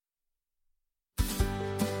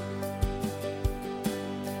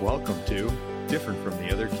Welcome to Different from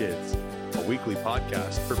the Other Kids, a weekly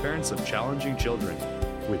podcast for parents of challenging children,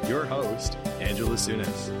 with your host, Angela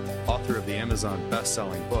Sunas, author of the Amazon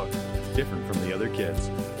best-selling book, Different from the Other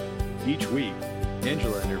Kids. Each week,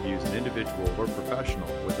 Angela interviews an individual or professional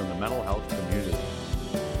within the mental health community.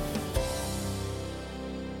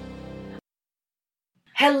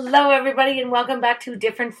 Hello, everybody, and welcome back to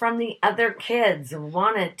Different from the Other Kids.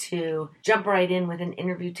 Wanted to jump right in with an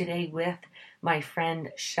interview today with my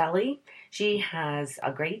friend Shelly. She has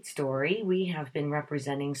a great story. We have been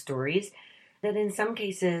representing stories that in some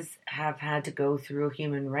cases have had to go through a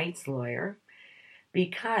human rights lawyer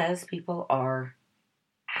because people are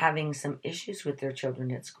having some issues with their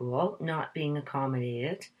children at school, not being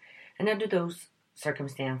accommodated. And under those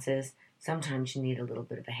circumstances, sometimes you need a little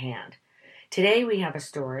bit of a hand. Today we have a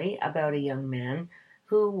story about a young man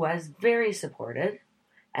who was very supported,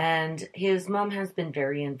 and his mom has been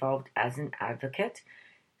very involved as an advocate.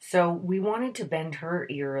 So we wanted to bend her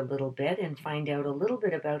ear a little bit and find out a little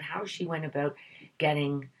bit about how she went about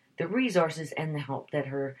getting the resources and the help that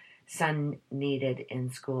her son needed in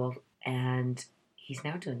school. And he's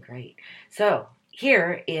now doing great. So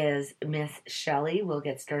here is Miss Shelly. We'll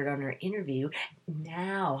get started on our interview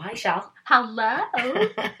now. Hi, Shell. Hello.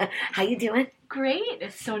 How you doing? Great.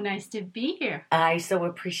 It's so nice to be here. I so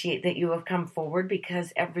appreciate that you have come forward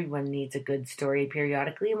because everyone needs a good story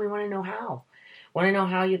periodically, and we want to know how. Want to know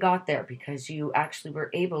how you got there because you actually were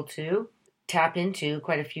able to tap into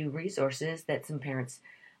quite a few resources that some parents,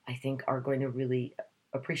 I think, are going to really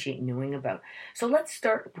appreciate knowing about. So let's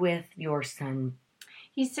start with your son.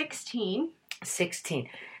 He's 16. 16.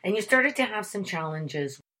 And you started to have some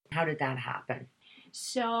challenges. How did that happen?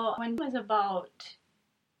 So when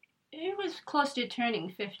he was close to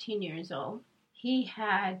turning 15 years old, he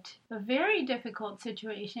had a very difficult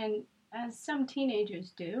situation, as some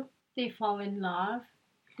teenagers do. They fall in love.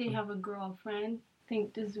 They have a girlfriend.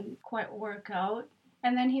 Think doesn't quite work out.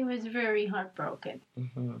 And then he was very heartbroken.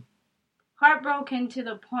 Mm-hmm. Heartbroken to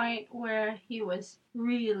the point where he was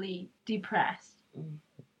really depressed. Mm-hmm.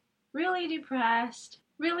 Really depressed,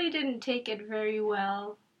 really didn't take it very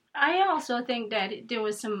well. I also think that there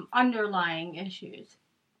was some underlying issues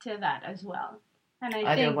to that as well. And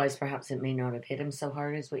otherwise, perhaps it may not have hit him so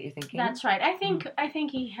hard, is what you're thinking? That's right. I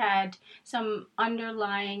think he had some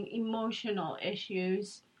underlying emotional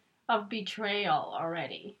issues of betrayal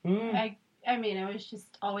already. Mm. I mean, it was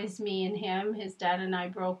just always me and him. His dad and I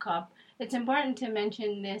broke up. It's important to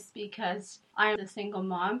mention this because I'm a single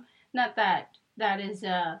mom. Not that that is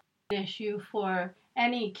an issue for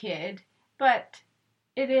any kid, but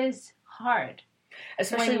it is hard.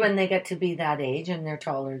 Especially when they get to be that age and they're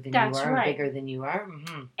taller than you are, right. Bigger than you are.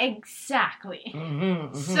 Mm-hmm. Exactly. Mm-hmm,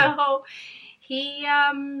 mm-hmm. So he,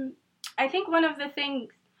 I think one of the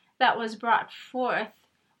things that was brought forth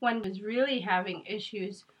when he was really having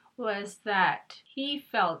issues was that he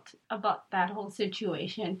felt about that whole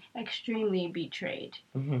situation extremely betrayed.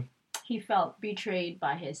 Mm-hmm. He felt betrayed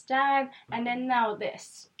by his dad, and then now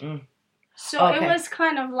this. Mm. So okay. It was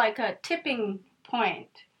kind of like a tipping point.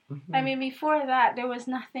 Mm-hmm. I mean, before that, there was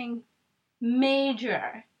nothing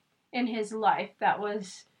major in his life that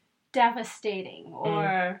was devastating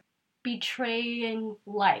or betraying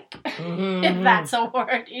like, mm-hmm. if that's a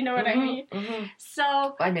word, you know what mm-hmm. I mean? Mm-hmm.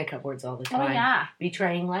 So I make up words all the time. Oh, yeah.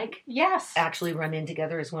 Betraying like? Yes. Actually run in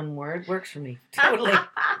together as one word works for me. Totally.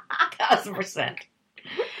 1,000%.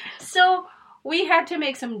 So we had to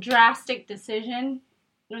make some drastic decision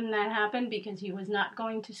when that happened because he was not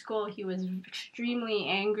going to school. He was extremely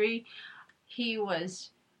angry. He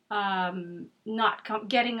was not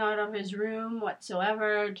getting out of his room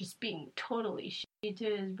whatsoever, just being totally shitty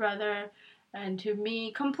to his brother and to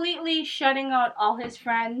me, completely shutting out all his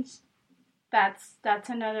friends. That's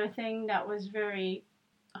another thing that was very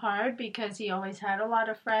hard because he always had a lot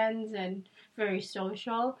of friends and very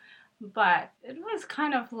social. But it was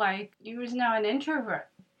kind of like he was now an introvert.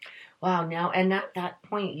 Wow, now, and at that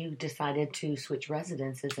point, you decided to switch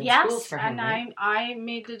residences and schools for him, right? Yes, and I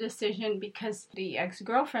made the decision because the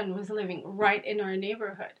ex-girlfriend was living right in our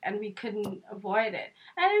neighborhood, and we couldn't avoid it.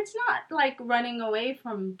 And it's not like running away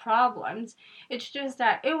from problems. It's just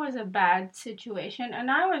that it was a bad situation, and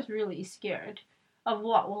I was really scared of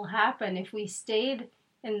what will happen if we stayed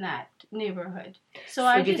in that neighborhood.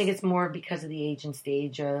 So do you think it's more because of the age and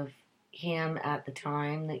stage of him at the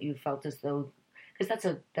time that you felt as though...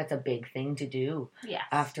 Because that's a big thing to do. Yes.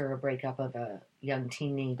 After a breakup of a young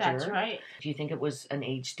teenager. That's right. Do you think it was an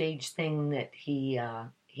age stage thing that he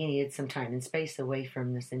needed some time and space away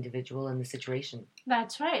from this individual and the situation?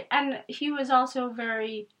 That's right. And he was also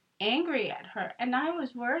very angry at her. And I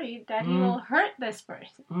was worried that he will hurt this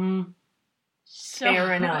person. So,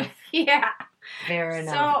 Fair enough. Yeah. Fair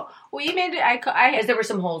enough. So we made it. Because there were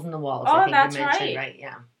some holes in the walls. Oh, I think that's you mentioned, right. right?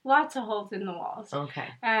 Yeah. Lots of holes in the walls. Okay.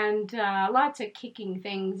 And lots of kicking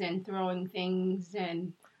things and throwing things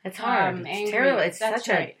and It's hard. It's angry. terrible. It's That's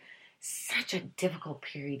such a difficult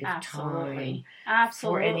period of Absolutely. time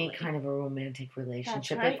Absolutely. for any kind of a romantic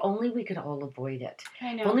relationship. That's right. If only we could all avoid it.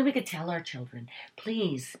 I know. If only we could tell our children,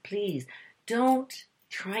 please, please, don't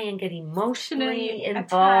try and get emotionally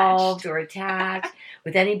involved or attached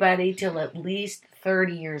with anybody till at least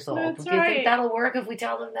 30 years old. That's Do you right. think that'll work if we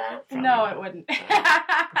tell them that? Probably No, not. it wouldn't.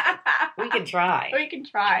 We can try. We can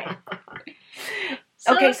try.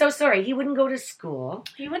 Okay, so sorry, he wouldn't go to school.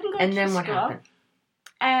 He wouldn't go And to then school. what happened?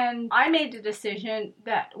 And I made the decision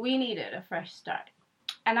that we needed a fresh start.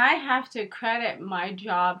 And I have to credit my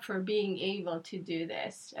job for being able to do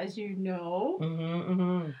this. As you know, Mm-hmm,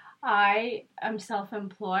 mm-hmm. I am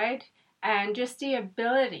self-employed, and just the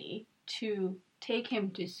ability to take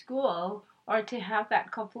him to school or to have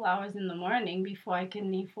that couple hours in the morning before I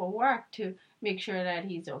can leave for work to make sure that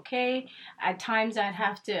he's okay. At times I'd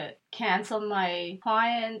have to cancel my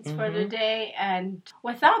clients for the day, and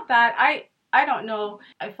without that, I don't know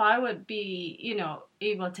if I would be,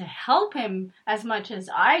 able to help him as much as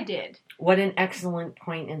I did. What an excellent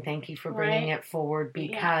point, and thank you for bringing Right. it forward,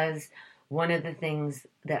 because one of the things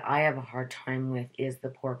that I have a hard time with is the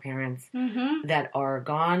poor parents Mm-hmm. that are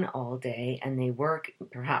gone all day and they work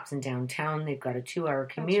perhaps in downtown. They've got a 2-hour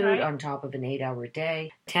commute right. on top of an 8-hour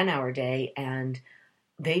day, 10-hour day, and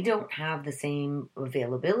they don't have the same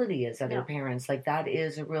availability as other No. parents. Like, that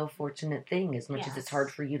is a real fortunate thing. As much as it's Yes.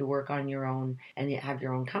 hard for you to work on your own and you have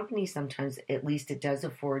your own company sometimes, at least it does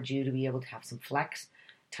afford you to be able to have some flex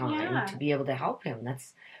time Yeah. to be able to help him.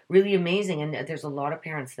 That's really amazing. And there's a lot of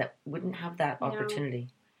parents that wouldn't have that No. opportunity.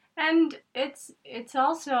 And it's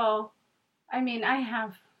also, I mean, I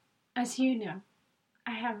have, as you know,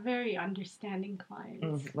 I have very understanding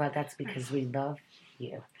clients. Well, that's because we love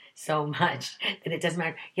you so much that it doesn't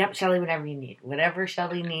matter. Yep, Shelley, whatever you need. Whatever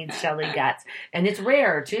Shelley needs, Shelley gets. And it's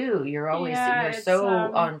rare, too. You're always, Yeah, you're it's, so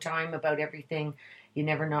on time about everything. You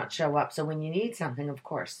never not show up. So when you need something, of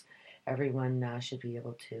course, everyone should be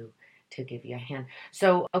able to give you a hand.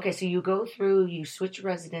 So, okay, so you go through, you switch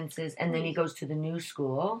residences, and then he goes to the new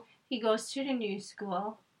school. He goes to the new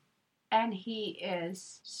school, and he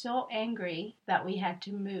is so angry that we had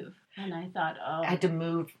to move. And I thought, oh, Had to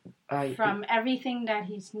move. from everything that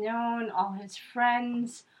he's known, all his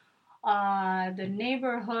friends, the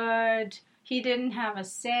neighborhood. He didn't have a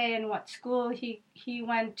say in what school he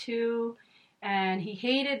went to, and he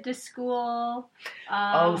hated the school.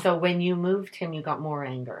 So when you moved him, you got more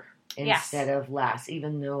anger Yes. instead of less,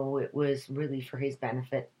 even though it was really for his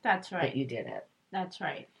benefit That's right. that you did it. That's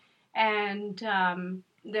right. And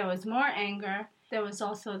there was more anger. There was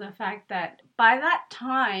also the fact that by that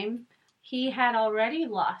time, he had already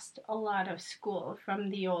lost a lot of school from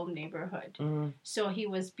the old neighborhood. Mm. So he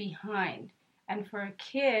was behind. And for a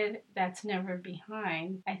kid that's never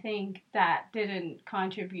behind, I think that didn't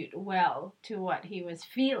contribute well to what he was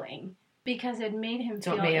feeling, because it made him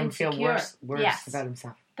So feel it made him insecure. feel worse Yes. about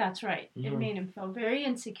himself. That's right. It Mhm. made him feel very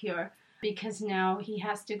insecure, because now he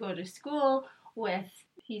has to go to school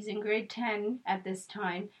he's in grade 10 at this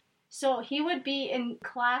time. So he would be in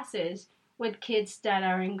classes with kids that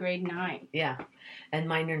are in grade 9. Yeah. And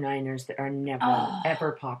minor niners that are never, Oh.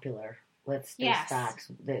 ever popular. Let's face Yes.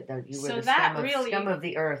 facts. That you were So the that scum, really- scum of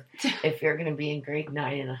the earth if you're going to be in grade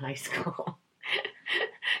 9 in a high school.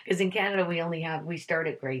 Because in Canada, we start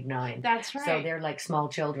at grade 9. That's right. So they're like small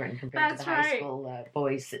children compared That's to the high right. school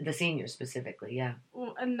boys, the seniors specifically, yeah.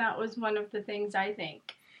 And that was one of the things, I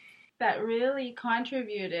think, that really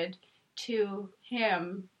contributed to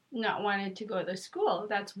him not wanting to go to school.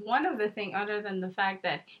 That's one of the things, other than the fact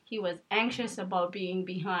that he was anxious about being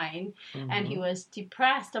behind, and he was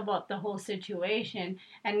depressed about the whole situation,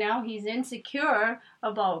 and now he's insecure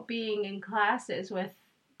about being in classes with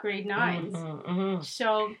grade 9s. Mm-hmm.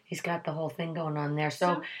 So He's got the whole thing going on there.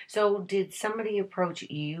 So did somebody approach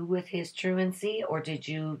you with his truancy, or did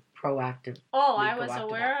you proactive? I go was after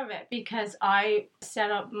aware of it, because I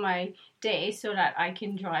set up my day so that I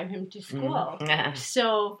can drive him to school. Mhm.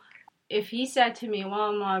 So if he said to me,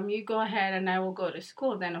 well, Mom, you go ahead and I will go to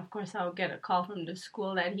school, then of course I'll get a call from the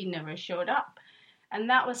school that he never showed up. And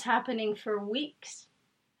that was happening for weeks.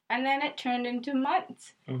 And then it turned into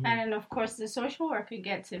months. Mhm. And then, of course, the social worker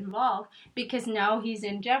gets involved, because now he's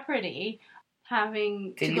in jeopardy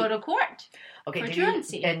having to go to court Okay, for did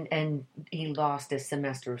truancy. he, and he lost a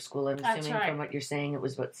semester of school. I'm That's assuming right. from what you're saying, it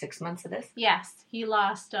was about 6 months of this? Yes, he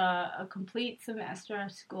lost a complete semester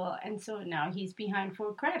of school, and so now he's behind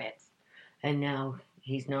 4 credits. And now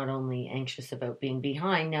he's not only anxious about being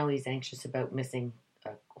behind, now he's anxious about missing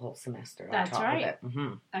a whole semester on That's top right. of it.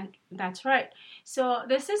 Mm-hmm. And that's right. So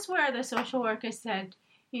this is where the social worker said,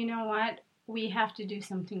 you know what, we have to do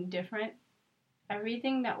something different.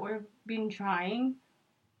 Everything that we've been trying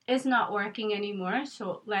is not working anymore,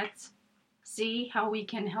 so let's see how we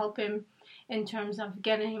can help him in terms of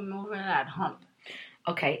getting him over that hump.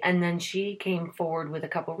 Okay, and then she came forward with a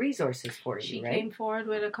couple resources for you, She right? came forward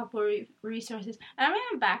with a couple resources. And I'm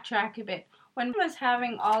going to backtrack a bit. When I was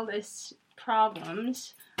having all these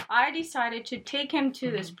problems, I decided to take him to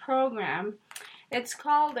this program. It's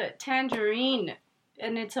called a Tangerine,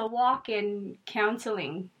 and it's a walk-in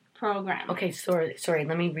counseling program. Okay, sorry.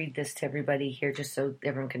 Let me read this to everybody here just so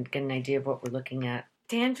everyone can get an idea of what we're looking at.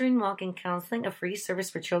 Tangerine Walk-in Counseling, a free service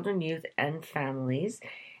for children, youth, and families.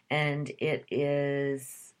 And it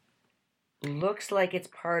looks like it's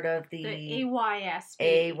part of the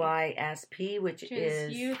AYSP, which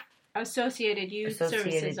is Youth Associated Youth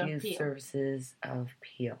Services of Peel. Services of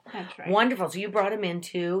Peel. That's right. Wonderful. So you brought him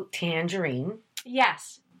into Tangerine.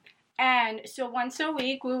 Yes. And so once a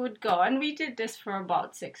week we would go, and we did this for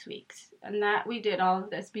about 6 weeks. And that we did all of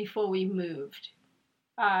this before we moved.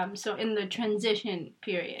 So in the transition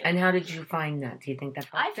period. And how did you find that? Do you think that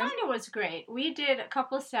helped I him? found it was great. We did a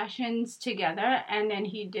couple sessions together, and then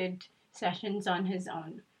he did sessions on his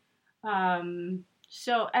own.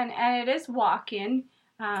 So it is walk-in.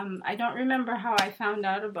 I don't remember how I found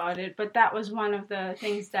out about it, but that was one of the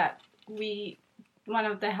things that one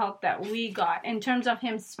of the help that we got in terms of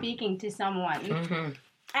him speaking to someone. Mm-hmm.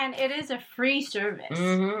 And it is a free service.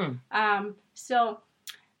 Mm-hmm.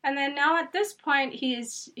 And then now at this point,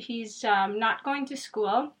 he's not going to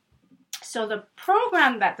school. So the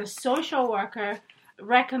program that the social worker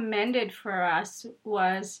recommended for us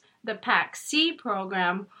was the PAC-C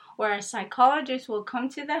program, where a psychologist will come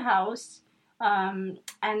to the house, and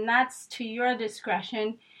that's to your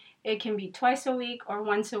discretion. It can be twice a week or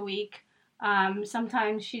once a week.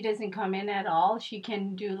 Sometimes she doesn't come in at all. She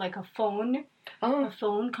can do like a phone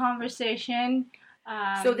conversation.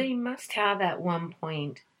 So they must have at one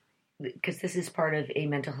point, because this is part of a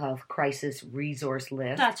mental health crisis resource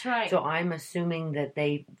list. That's right. So I'm assuming that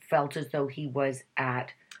they felt as though he was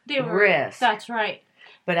at risk. That's right.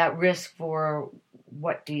 But at risk for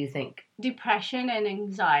what do you think? Depression and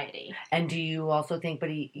anxiety. And do you also think, but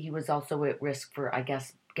he was also at risk for, I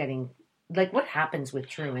guess, getting, like, what happens with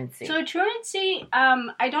truancy? So truancy,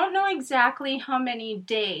 I don't know exactly how many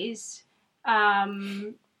days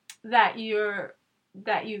that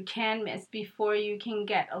you can miss before you can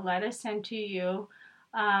get a letter sent to you,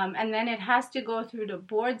 and then it has to go through the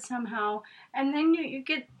board somehow, and then you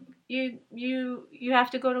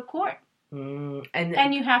have to go to court,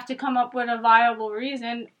 and you have to come up with a viable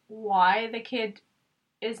reason why the kid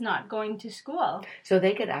is not going to school. So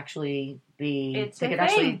they could actually be.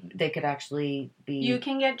 They could actually be. You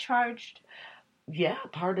can get charged. Yeah,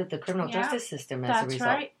 part of the criminal justice system as a result. That's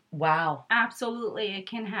right. Wow. Absolutely, it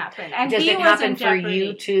can happen. And does it happen for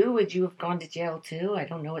you too? Would you have gone to jail too? I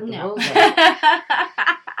don't know what the rules are.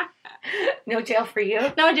 No jail for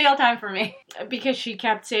you? No jail time for me. Because she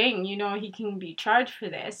kept saying, he can be charged for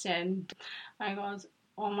this. And I goes,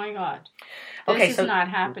 oh my God. This is not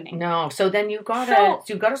happening. No. So then you got a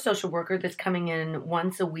social worker that's coming in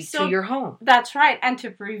once a week to your home. That's right. And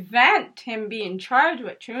to prevent him being charged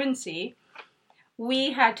with truancy,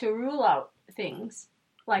 we had to rule out things.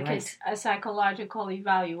 Like a psychological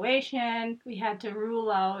evaluation. We had to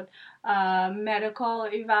rule out medical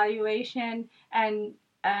evaluation. And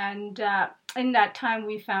in that time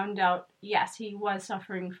we found out, yes, he was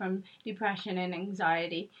suffering from depression and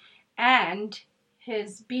anxiety. And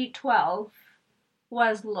his B12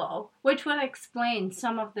 was low, which would explain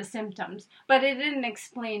some of the symptoms. But it didn't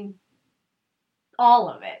explain all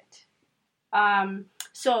of it.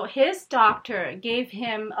 So his doctor gave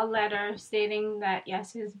him a letter stating that,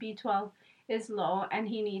 yes, his B12 is low and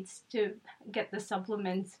he needs to get the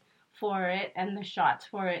supplements for it and the shots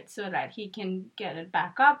for it so that he can get it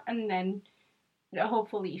back up and then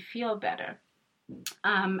hopefully feel better.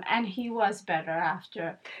 And he was better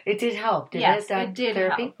after. It did help, Yes, it did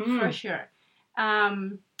help, for sure.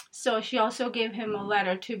 So she also gave him a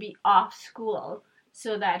letter to be off school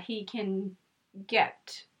so that he can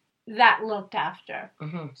get that looked after.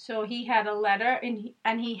 Mm-hmm. So he had a letter,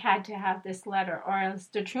 and he had to have this letter, or else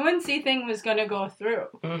the truancy thing was going to go through.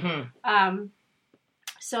 Mm-hmm.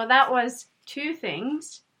 So that was two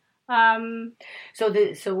things. So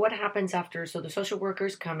what happens after? So the social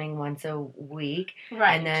worker's coming once a week,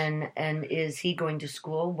 right? And is he going to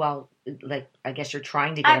school? Well, like I guess you're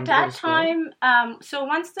trying to get him to go to school. At that time, so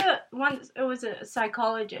once it was a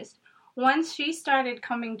psychologist. once she started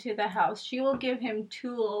coming to the house, she will give him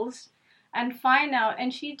tools and find out.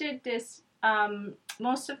 And she did this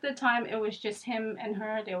most of the time. It was just him and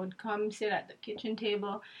her. They would come sit at the kitchen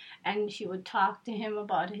table, and she would talk to him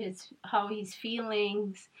about how he's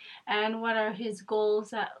feeling and what are his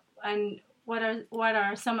goals and what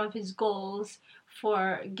are some of his goals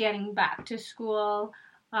for getting back to school.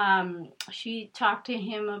 She talked to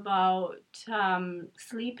him about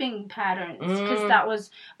sleeping patterns, because that was,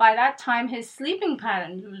 by that time, his sleeping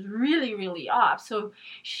patterns was really, really off. So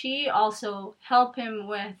she also helped him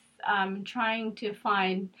with trying to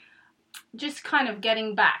find, just kind of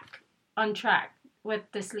getting back on track with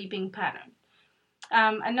the sleeping pattern.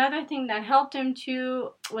 Another thing that helped him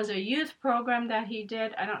too was a youth program that he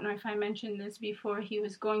did. I don't know if I mentioned this before. He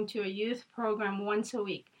was going to a youth program once a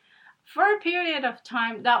week. For a period of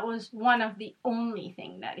time, that was one of the only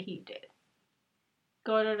thing that he did.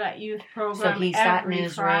 Go to that youth program So he sat in every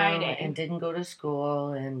his Friday. room and didn't go to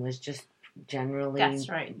school and was just generally That's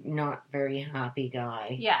right. not very happy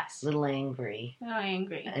guy. Yes. Little angry. A little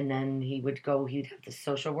angry. And then he'd have the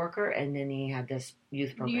social worker, and then he had this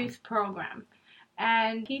youth program.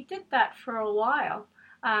 And he did that for a while.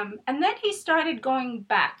 And then he started going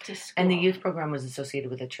back to school. And the youth program was associated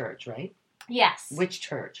with a church, right? Yes. Which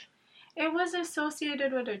church? It was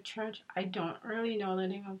associated with a church. I don't really know the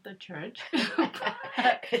name of the church.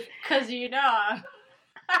 Because,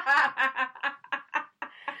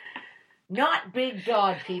 Not big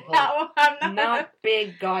God people. No, I'm not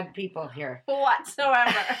big God people here.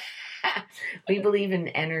 Whatsoever. We believe in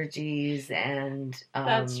energies and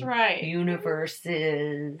That's right.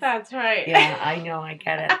 universes. That's right. Yeah, I know. I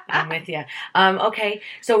get it. I'm with you. Okay,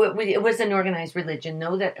 so it was an organized religion.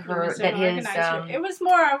 Know that it was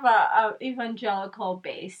more of a evangelical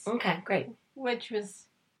base. Okay, great. Which was.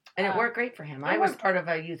 And it worked great for him. I was part of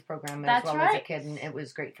a youth program as well as a kid, and it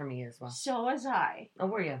was great for me as well. So was I. Oh,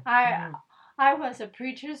 were you? I was a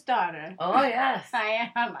preacher's daughter. Oh, yes.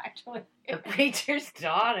 I am, actually. A preacher's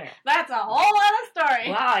daughter. That's a whole other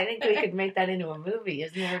story. Wow, I think we could make that into a movie,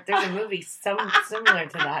 isn't there? There's a movie so similar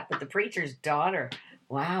to that, but the preacher's daughter.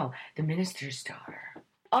 Wow, the minister's daughter.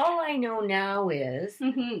 All I know now is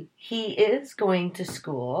he is going to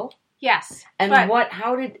school. Yes. And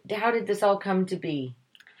how did this all come to be?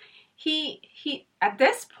 He at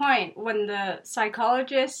this point, when the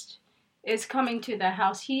psychologist is coming to the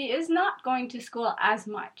house, he is not going to school as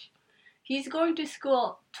much. He's going to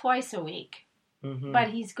school twice a week, but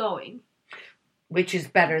he's going. Which is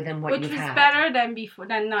better than what you had. Which was better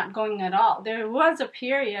than not going at all. There was a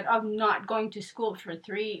period of not going to school for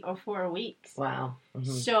 3 or 4 weeks. Wow.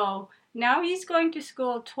 Mm-hmm. So now he's going to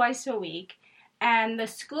school twice a week, and the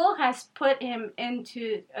school has put him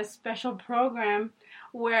into a special program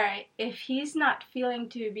where if he's not feeling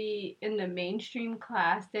to be in the mainstream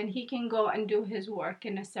class, then he can go and do his work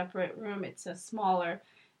in a separate room. It's a smaller,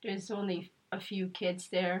 there's only a few kids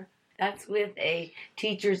there. That's with a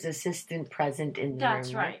teacher's assistant present in the room.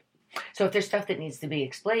 That's right. So if there's stuff that needs to be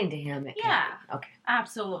explained to him, it can be. Okay.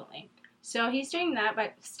 Absolutely. So he's doing that,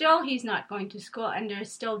 but still he's not going to school, and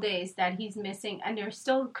there's still days that he's missing, and they're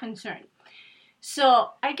still concerned. So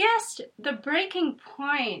I guess the breaking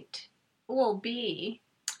point will be,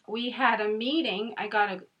 we had a meeting. I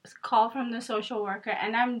got a call from the social worker,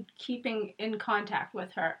 and I'm keeping in contact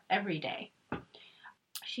with her every day.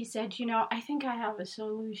 She said, I think I have a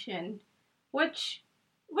solution, which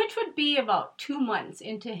would be about 2 months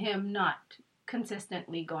into him not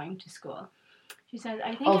consistently going to school. She said,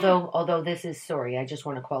 I think... Although this is, sorry, I just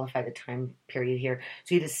want to qualify the time period here.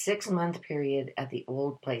 So you had a 6-month period at the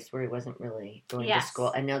old place where he wasn't really going to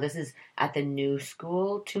school. And now this is at the new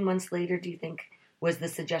school 2 months later, do you think was the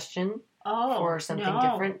suggestion for something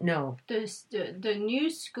different? No. The new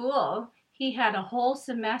school, he had a whole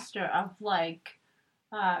semester of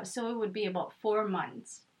so it would be about 4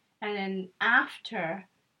 months. And then after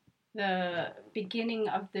the beginning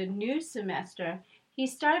of the new semester, he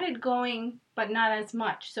started going, but not as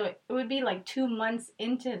much. So it would be 2 months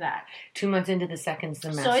into that. 2 months into the second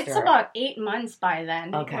semester. So it's about 8 months by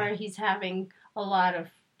then where he's having a lot of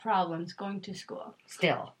problems going to school.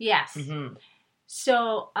 Still. Yes. Mm-hmm.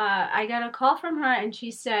 So I got a call from her, and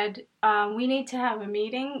she said, we need to have a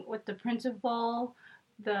meeting with the principal,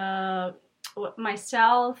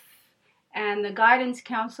 myself, and the guidance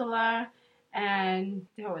counselor, and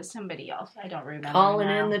there was somebody else. I don't remember. Calling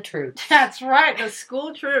in the troops. That's right, the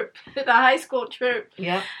school troop, the high school troop.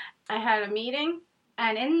 Yep. I had a meeting,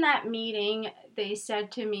 and in that meeting, they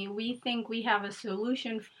said to me, we think we have a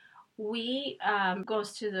solution. We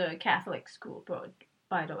goes to the Catholic school,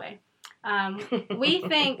 by the way. We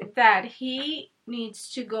think that he needs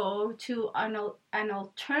to go to an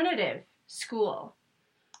alternative school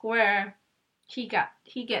where he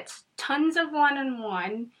gets tons of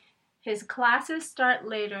one-on-one. His classes start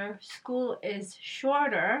later. School is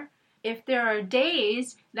shorter. If there are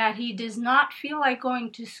days that he does not feel like going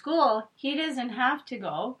to school, he doesn't have to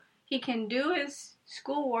go. He can do his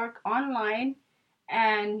schoolwork online,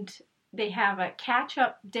 and they have a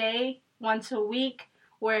catch-up day once a week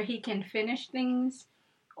where he can finish things,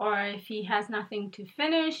 or if he has nothing to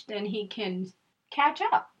finish, then he can catch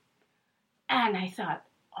up. And I thought,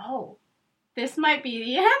 oh, this might be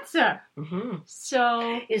the answer. Mm-hmm.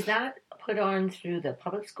 So is that put on through the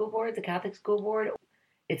public school board, the Catholic school board?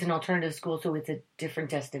 It's an alternative school, so it's a different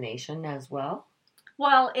destination as well?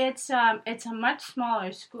 Well, it's a much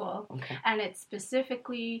smaller school, Okay. and it's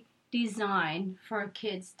specifically designed for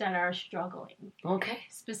kids that are struggling. Okay.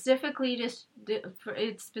 It's specifically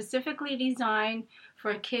designed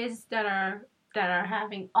for kids that are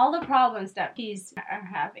having all the problems that he's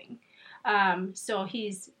having. So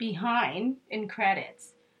he's behind in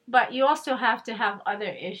credits. But you also have to have other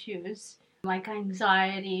issues like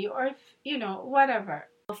anxiety or, whatever.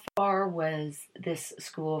 How far was this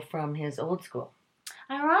school from his old school?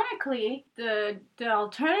 Ironically, the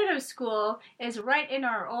alternative school is right in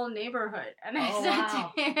our old neighborhood. And I said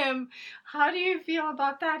to him, how do you feel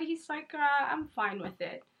about that? He's like, I'm fine with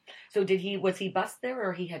it. So was he bused there,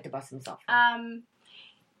 or he had to bus himself? I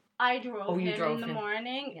drove him in the him.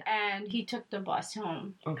 morning, and he took the bus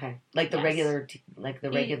home. Okay, like the regular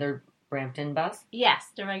Brampton bus.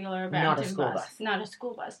 Yes, the regular Brampton Not a school bus. Not a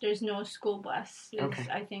school bus. There's no school bus. Okay.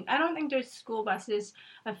 I don't think there's school buses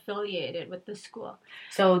affiliated with the school.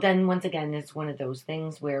 So then, once again, it's one of those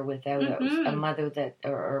things where without a mother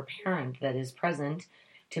or a parent that is present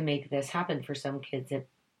to make this happen for some kids, it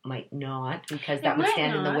might not, because that would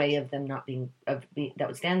stand in the way of them that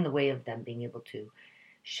would stand in the way of them being able to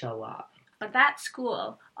show up. But that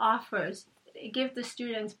school they give the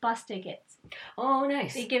students bus tickets. Oh,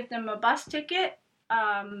 nice. They give them a bus ticket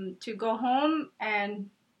to go home and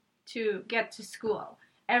to get to school.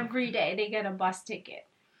 Every day they get a bus ticket.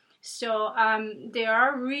 So there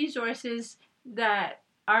are resources that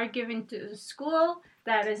are given to the school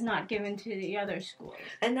that is not given to the other schools.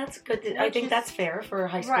 And that's good. I think that's fair for a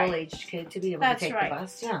high school age kid to be able to take the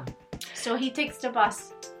bus. Yeah. So he takes the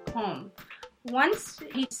bus home. Once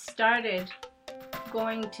he started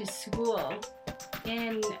going to school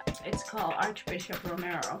it's called Archbishop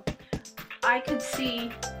Romero, I could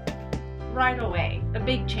see right away a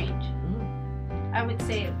big change. I would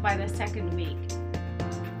say by the second week.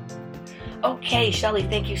 Okay, Shelley,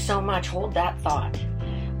 thank you so much. Hold that thought.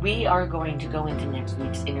 We are going to go into next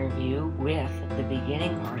week's interview with the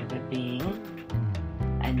beginning part of it being,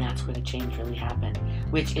 and that's where the change really happened,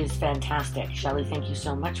 which is fantastic. Shelley, thank you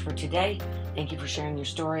so much for today. Thank you for sharing your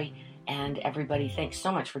story. And everybody, thanks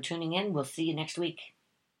so much for tuning in. We'll see you next week.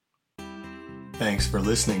 Thanks for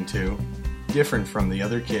listening to Different from the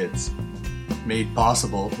Other Kids, made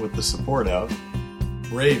possible with the support of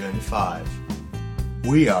Raven 5.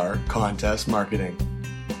 We are Contest Marketing.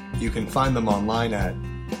 You can find them online at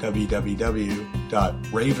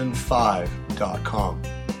www.raven5.com.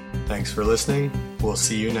 Thanks for listening. We'll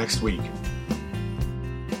see you next week.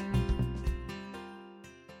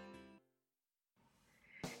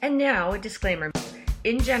 And now a disclaimer.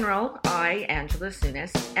 In general, I, Angela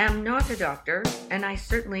Sunis, am not a doctor, and I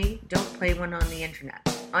certainly don't play one on the internet.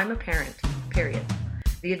 I'm a parent, period.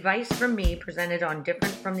 The advice from me presented on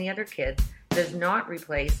Different from the Other Kids does not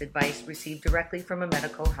replace advice received directly from a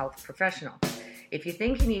medical health professional. If you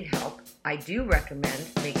think you need help, I do recommend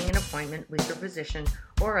making an appointment with your physician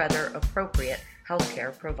or other appropriate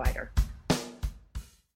healthcare provider.